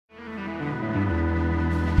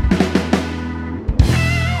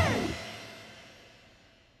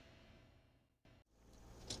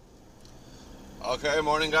Okay,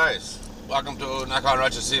 morning guys. Welcome to Nakhon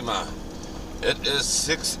Ratchasima. It is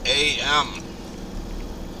 6 a.m.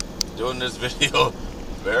 Doing this video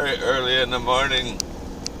very early in the morning.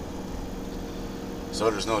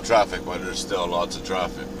 So there's no traffic, but there's still lots of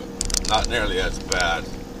traffic, but not nearly as bad.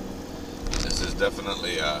 This is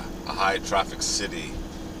definitely a high traffic city.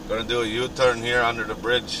 Gonna do a U-turn here under the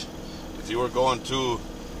bridge. If you were going to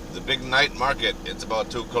the big night market, it's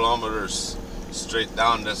about 2 kilometers straight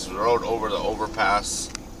down this road over the overpass,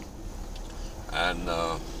 and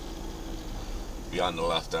be on the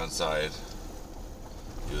left hand side.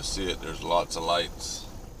 You'll see it, there's lots of lights.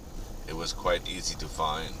 It was quite easy to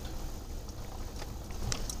find.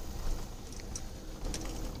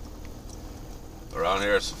 Around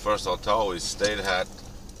here is the first hotel we stayed at.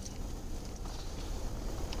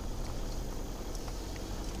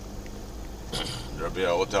 There'll be a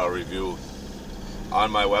hotel review on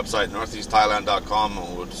my website,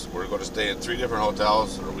 northeastthailand.com. We're going to stay in 3 different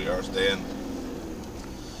hotels, or we are staying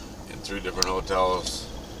in 3 different hotels.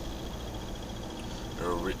 There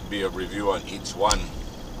will be a review on each one.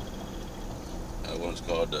 That one's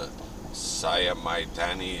called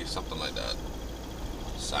Siamaitani, something like that.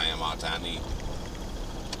 Siamatani.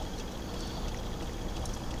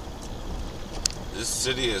 This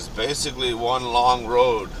city is basically one long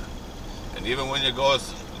road, and even when you go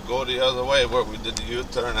the other way where we did the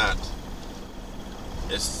U-turn at,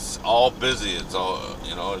 it's all busy. It's all,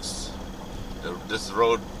 you know, this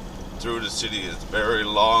road through the city is very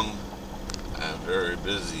long and very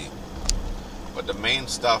busy. But the main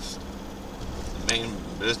stuff, the main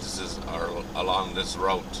businesses are along this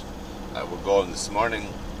route that we're going this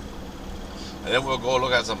morning. And then we'll go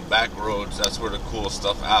look at some back roads. That's where the cool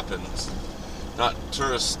stuff happens. Not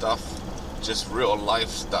tourist stuff, just real life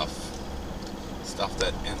stuff. Stuff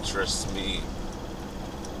that interests me.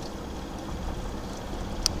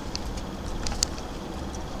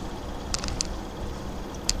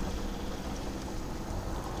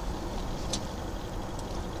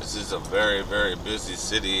 This is a very, very busy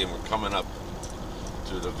city, and we're coming up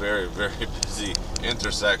to the very, very busy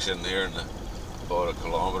intersection here in about 1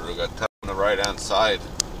 kilometer. We've got on the right hand side.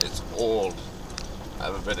 It's old. I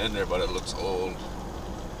haven't been in there, but it looks old.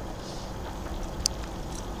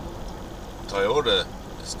 Toyota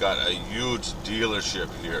has got a huge dealership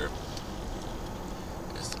here.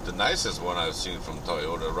 It's the nicest one I've seen from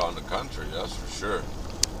Toyota around the country, that's for sure.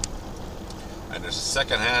 And there's a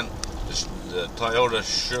second-hand, the Toyota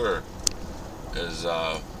Sure is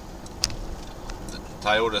the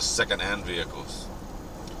Toyota's second-hand vehicles.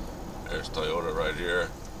 There's Toyota right here.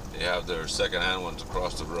 They have their second-hand ones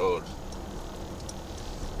across the road.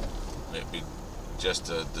 Maybe just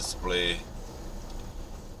a display.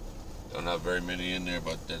 Don't have very many in there,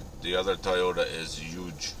 but the other Toyota is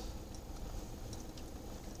huge.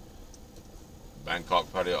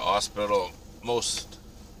 Bangkok Patio Hospital,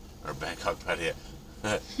 Bangkok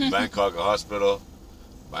Hospital,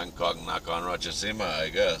 Bangkok Nakhon Ratchasima, I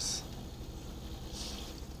guess.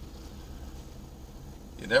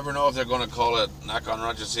 You never know if they're going to call it Nakhon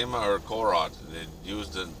Ratchasima or Korat. They use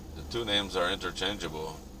the 2 names are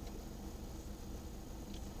interchangeable.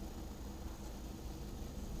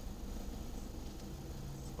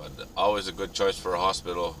 But always a good choice for a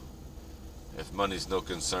hospital if money's no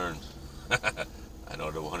concern. I know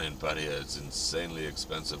the one in Pattaya is insanely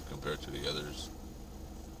expensive compared to the others.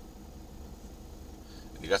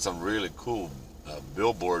 And you got some really cool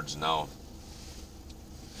billboards now,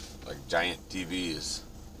 like giant TVs.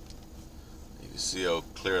 You can see how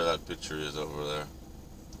clear that picture is over there.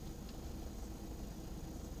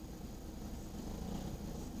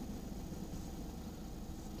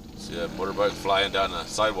 See that motorbike flying down the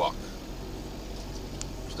sidewalk.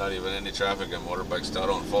 There's not even any traffic, and motorbikes still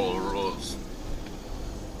don't follow the rules.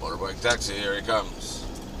 Motorbike taxi, here he comes.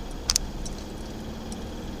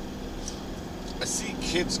 I see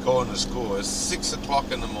kids going to school. It's 6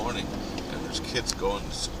 o'clock in the morning, and there's kids going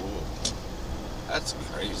to school. That's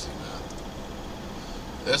crazy, man.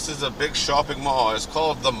 This is a big shopping mall. It's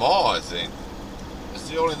called The Mall, I think. It's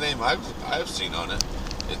the only name I've seen on it.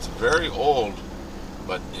 It's very old.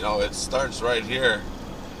 But, you know, it starts right here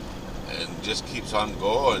and just keeps on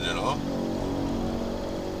going, you know.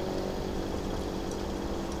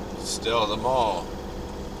 Still the mall.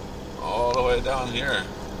 All the way down here.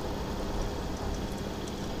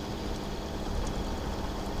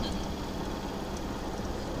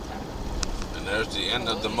 And there's the end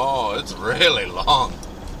of the mall. It's really long.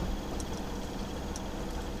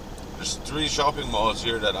 There's 3 shopping malls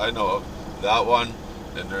here that I know of. That one,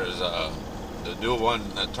 and there's the new one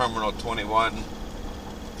at Terminal 21,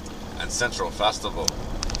 and Central Festival.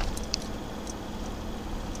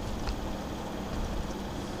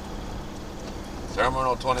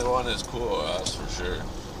 Terminal 21 is cool, that's for sure.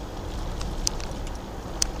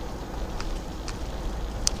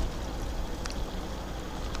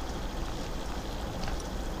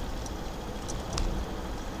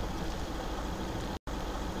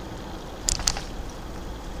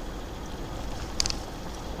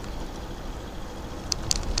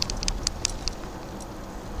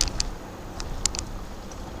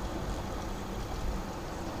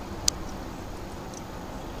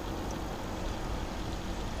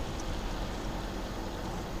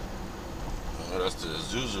 That's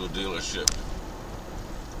the Zuzu dealership.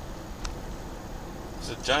 It's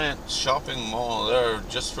a giant shopping mall there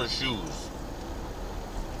just for shoes.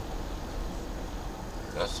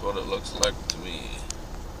 That's what it looks like to me.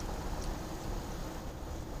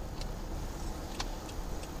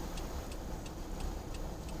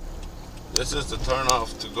 This is the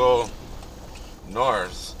turnoff to go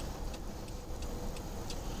north.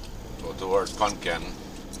 Go towards Konkan.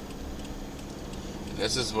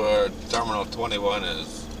 This is where Terminal 21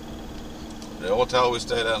 is. The hotel we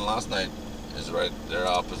stayed at last night is right there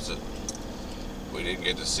opposite. We didn't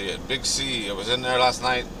get to see it. Big C, it was in there last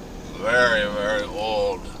night. Very, very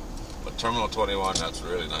old. But Terminal 21, that's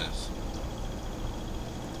really nice.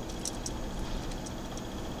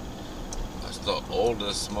 That's the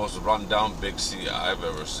oldest, most run-down Big C I've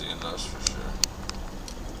ever seen, that's for sure.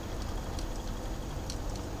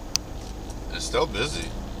 It's still busy.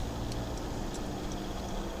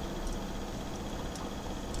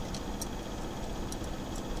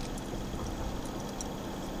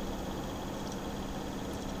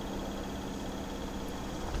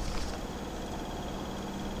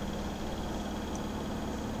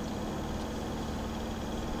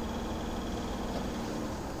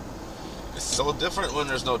 It's so different when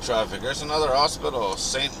there's no traffic. There's another hospital,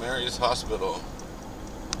 St. Mary's Hospital.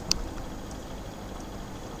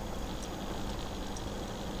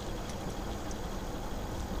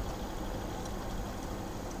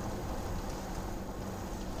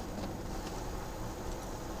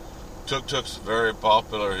 Tuk-tuk's very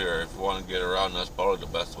popular here. If you want to get around, that's probably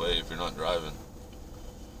the best way if you're not driving.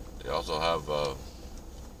 They also have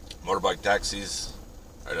motorbike taxis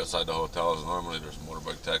right outside the hotels. Normally there's a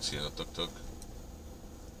motorbike taxi and a tuk-tuk.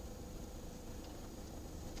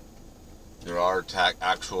 There are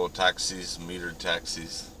actual taxis, metered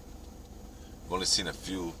taxis. I've only seen a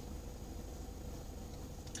few.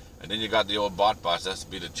 And then you got the old bot bus. That's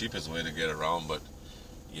to be the cheapest way to get around, but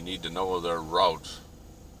you need to know their route.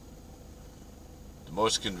 The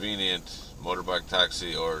most convenient motorbike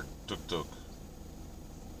taxi or tuk-tuk.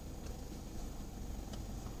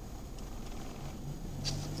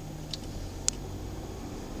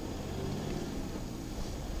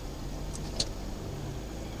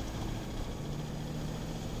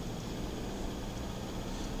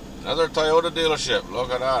 Another Toyota dealership.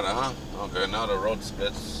 Look at that, huh? Okay, now the road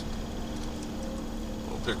splits.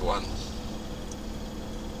 We'll pick one.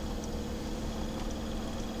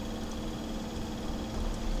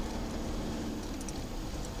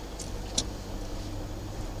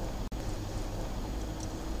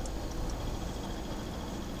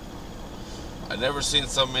 I've never seen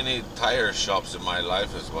so many tire shops in my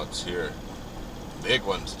life as what's here. Big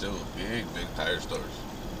ones too. Big tire stores.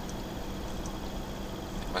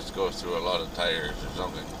 Must go through a lot of tires or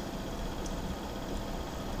something.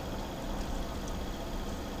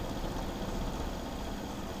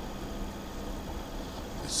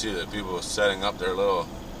 You see that people are setting up their little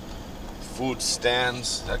food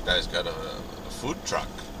stands. That guy's got a food truck.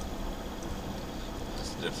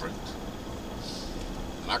 That's different.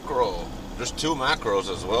 Macro. There's two macros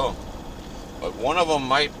as well. But one of them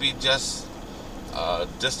might be just a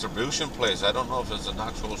distribution place. I don't know if it's an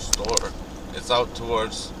actual store. It's out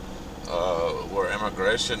towards where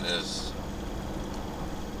immigration is.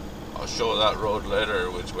 I'll show that road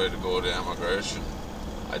later, which way to go to immigration.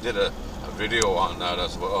 I did a video on that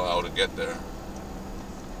as well, how to get there.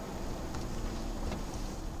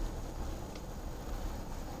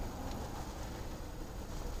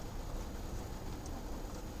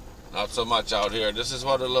 Not so much out here. This is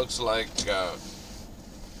what it looks like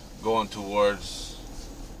going towards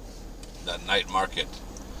that night market.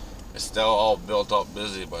 It's still all built up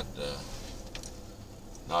busy, but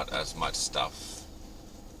not as much stuff.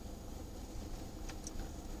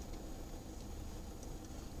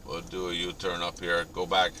 We'll do a U-turn up here, go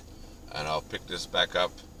back, and I'll pick this back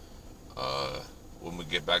up when we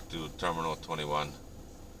get back to Terminal 21. You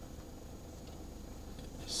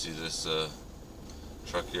see this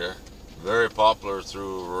truck here? Very popular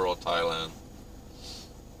through rural Thailand.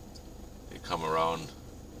 They come around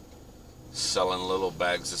selling little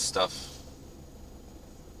bags of stuff.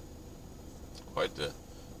 Quite the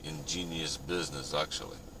ingenious business,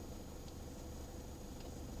 actually.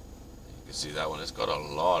 You can see that one. It's got a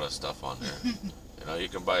lot of stuff on there. You know, you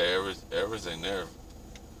can buy everything there.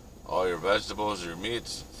 All your vegetables, your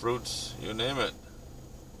meats, fruits, you name it.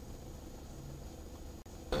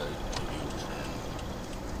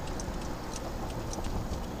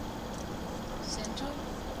 Central?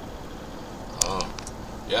 Oh,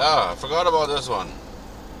 yeah, I forgot about this one.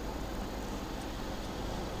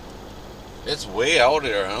 It's way out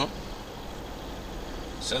here, huh?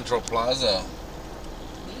 Central Plaza.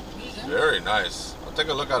 Very nice. I'll take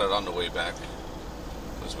a look at it on the way back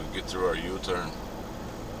as we get through our U-turn.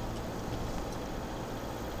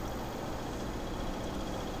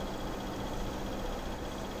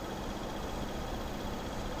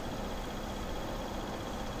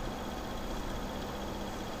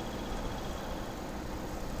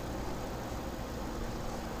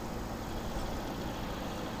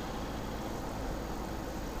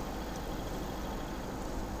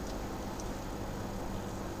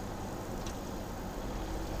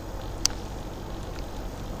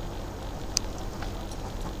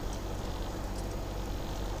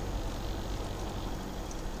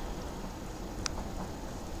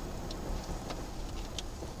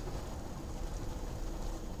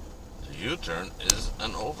 U-turn is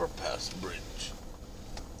an overpass bridge.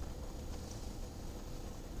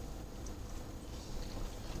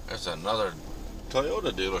 There's another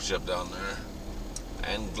Toyota dealership down there.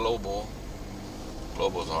 And Global's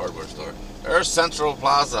a hardware store. There's Central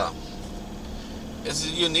Plaza. It's a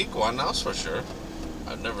unique one, that's for sure.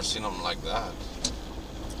 I've never seen them like that.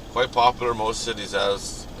 Quite popular. Most cities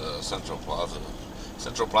has Central Plaza.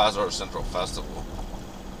 Central Plaza or Central Festival.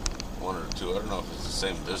 One or two. I don't know if it's the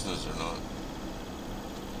same business or not.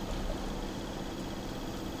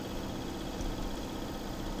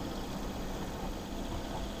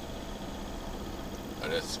 But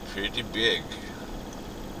it's pretty big.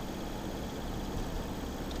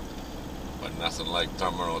 But nothing like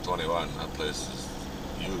Terminal 21. That place is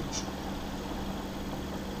huge.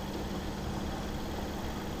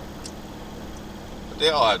 But they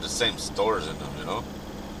all have the same stores in them, you know?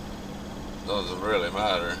 Doesn't really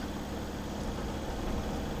matter.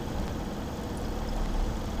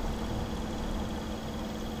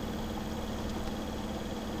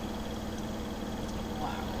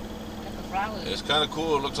 It's kind of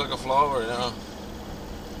cool. It looks like a flower, yeah.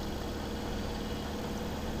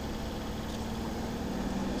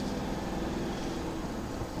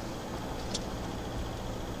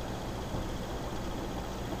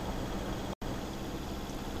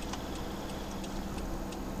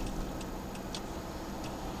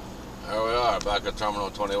 There we are, back at Terminal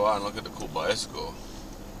 21. Look at the cool bicycle.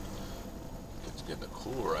 It's getting a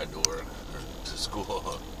cool ride to work, or to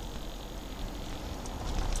school.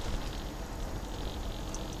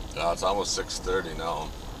 Yeah, it's almost 6:30 now.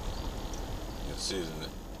 You can see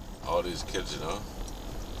all these kids, you know,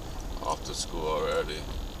 off to school already.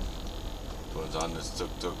 One's on this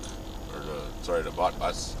tuk-tuk, or the bot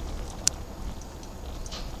bus.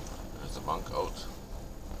 There's the bunk out.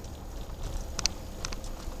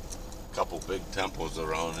 Couple big temples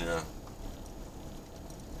around here.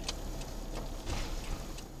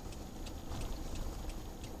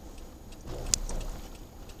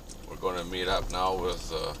 We're going to meet up now with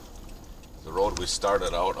the road we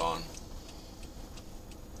started out on.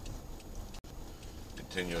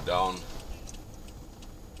 Continue down.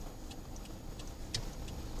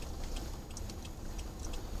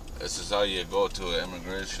 This is how you go to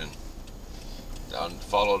immigration. Down,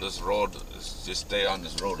 follow this road. Just stay on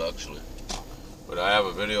this road, actually. But I have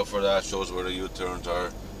a video for that. Shows where the U-turns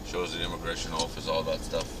are. Shows the immigration office, all that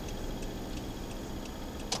stuff.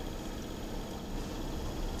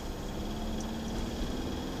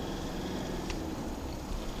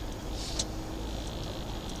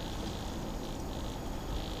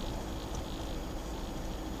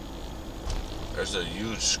 There's a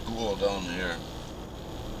huge school down here.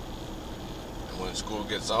 And when school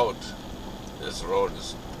gets out, this road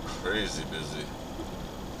is crazy busy.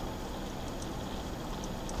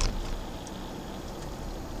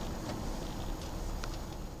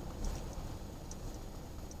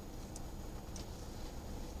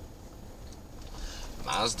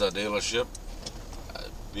 Mazda dealership. A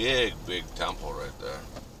big temple right there.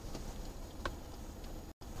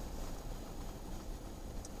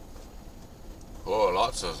 Oh,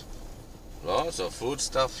 lots of food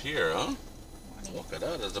stuff here, huh? Morning. Look at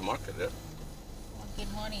that, there's a market there.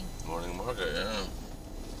 Good morning. Morning market, yeah.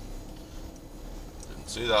 Didn't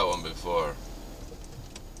see that one before.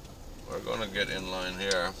 We're gonna get in line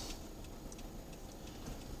here.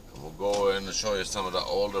 We'll go in and show you some of the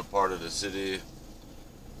older part of the city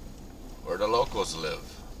where the locals live.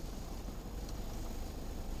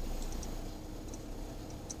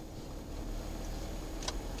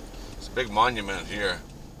 It's a big monument here.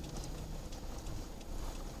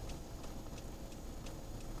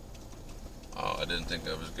 Oh, I didn't think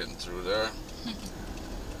I was getting through there.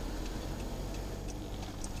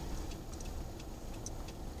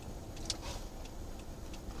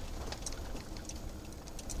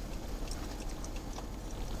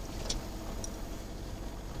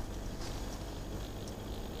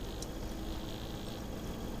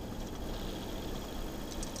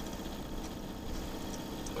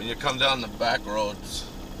 When you come down the back roads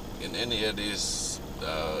in any of these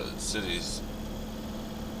cities,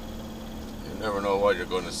 you never know what you're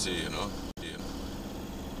going to see, you know.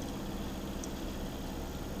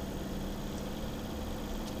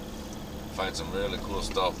 Find some really cool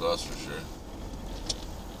stuff, that's for sure.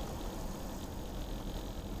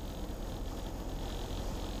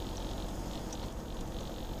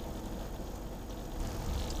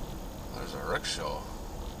 There's a rickshaw.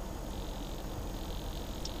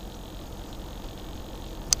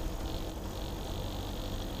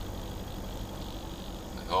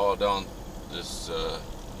 All down this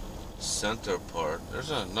center part,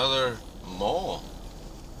 there's another mall.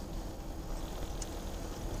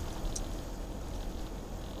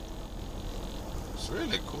 It's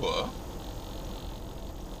really cool, huh?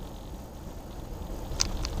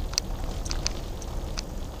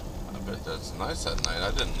 I bet that's nice at night.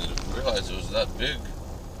 I didn't even realize it was that big.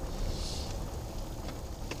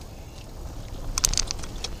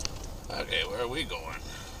 Okay, where are we going?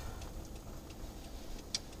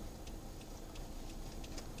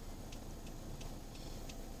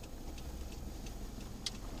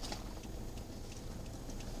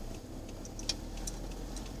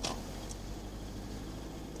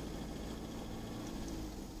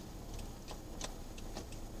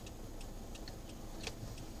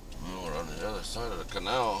 The other side of the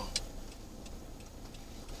canal.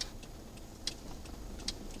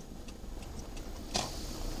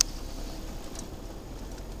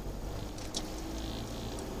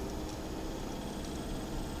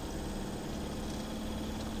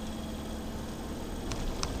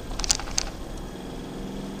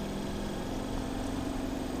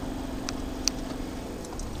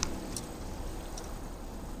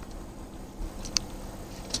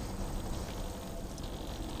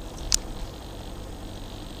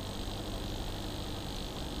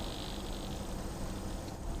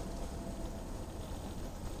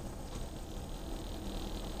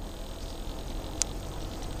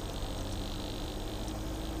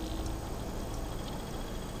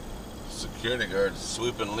 Security guard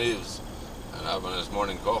sweeping leaves and having his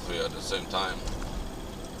morning coffee at the same time.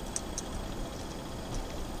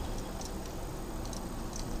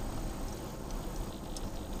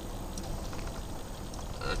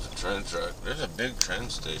 There's a train track. There's a big train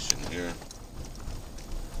station here.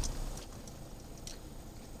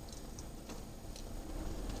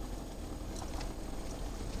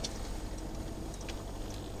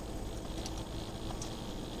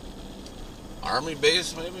 Army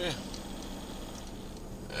base, maybe?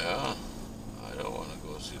 Yeah, I don't want to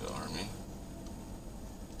go see the army.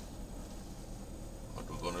 What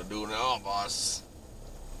we gonna do now, boss?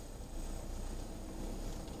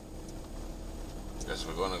 Guess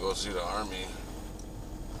we're gonna go see the army.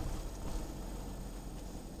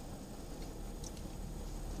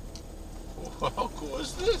 How cool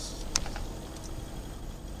is this?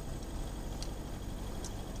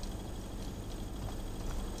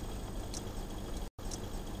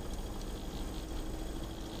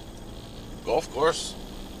 Golf course.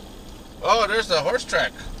 Oh, there's the horse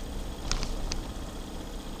track.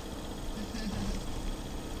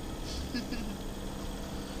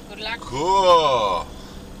 Good luck. Cool.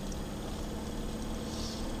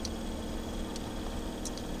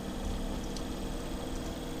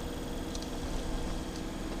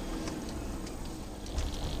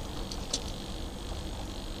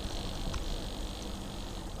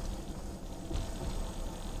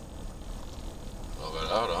 Look at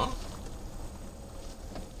that, huh?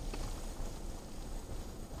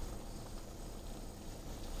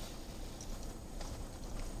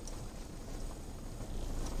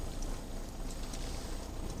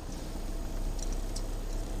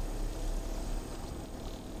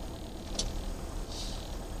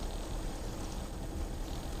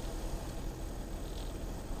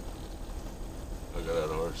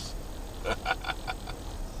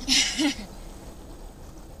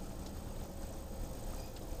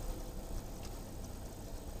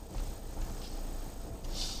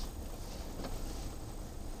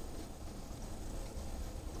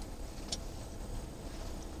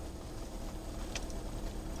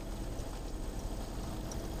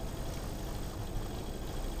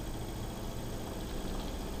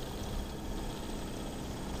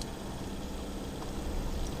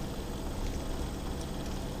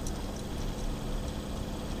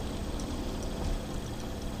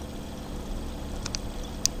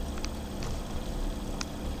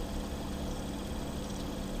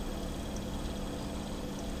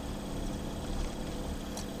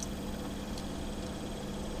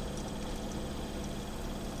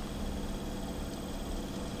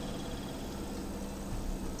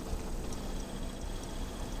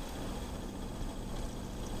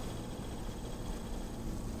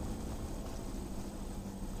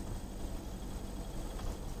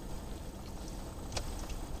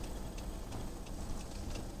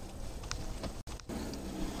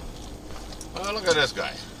 Oh, look at this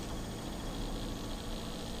guy.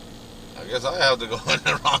 I guess I have to go in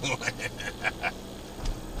the wrong way.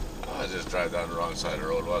 I just drive down the wrong side of the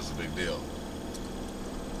road. What's the big deal?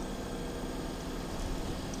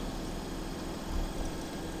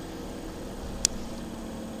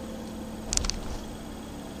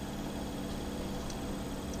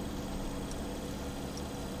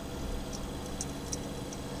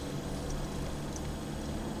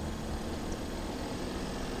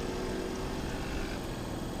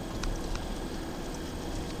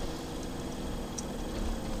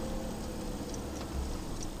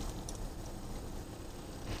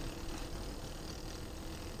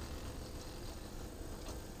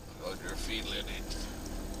 Your feet lit it.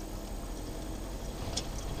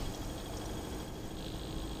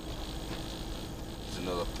 There's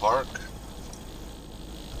another park.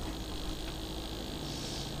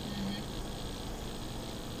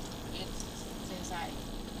 It's inside.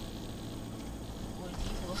 Con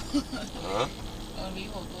vivo. Huh? Con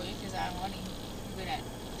vivo, go eat this morning. Look at that.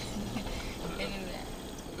 Look at that.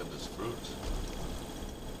 Look at this fruit.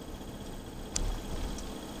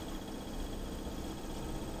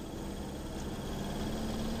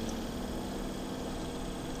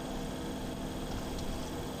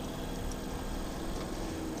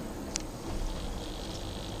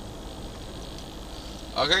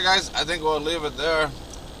 Okay, guys, I think we'll leave it there.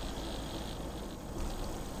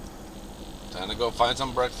 Time to go find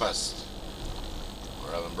some breakfast.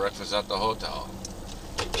 We're having breakfast at the hotel.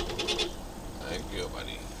 Thank you,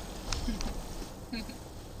 buddy.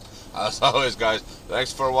 As always, guys,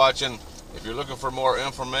 thanks for watching. If you're looking for more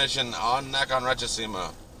information on Nakhon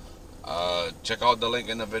Ratchasima, check out the link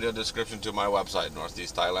in the video description to my website,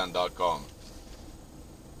 northeastthailand.com.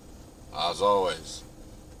 As always,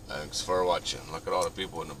 thanks for watching. Look at all the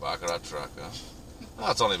people in the back of that truck, huh?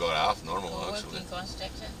 Oh, it's only about half normal, actually. Working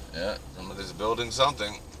construction. Yeah, somebody's building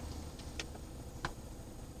something.